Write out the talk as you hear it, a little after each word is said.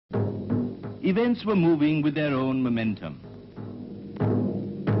Events were moving with their own momentum.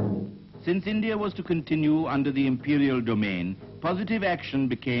 Since India was to continue under the imperial domain, positive action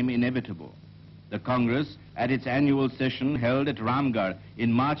became inevitable. The Congress, at its annual session held at Ramgarh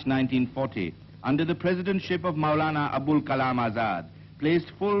in March 1940, under the presidentship of Maulana Abul Kalam Azad, placed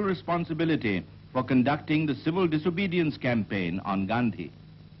full responsibility for conducting the civil disobedience campaign on Gandhi.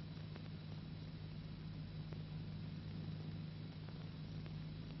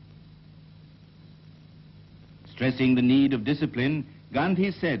 Stressing the need of discipline, Gandhi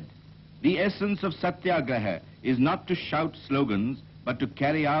said, "The essence of Satyagraha is not to shout slogans, but to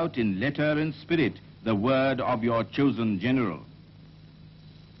carry out in letter and spirit the word of your chosen general."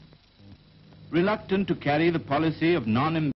 Reluctant to carry the policy of non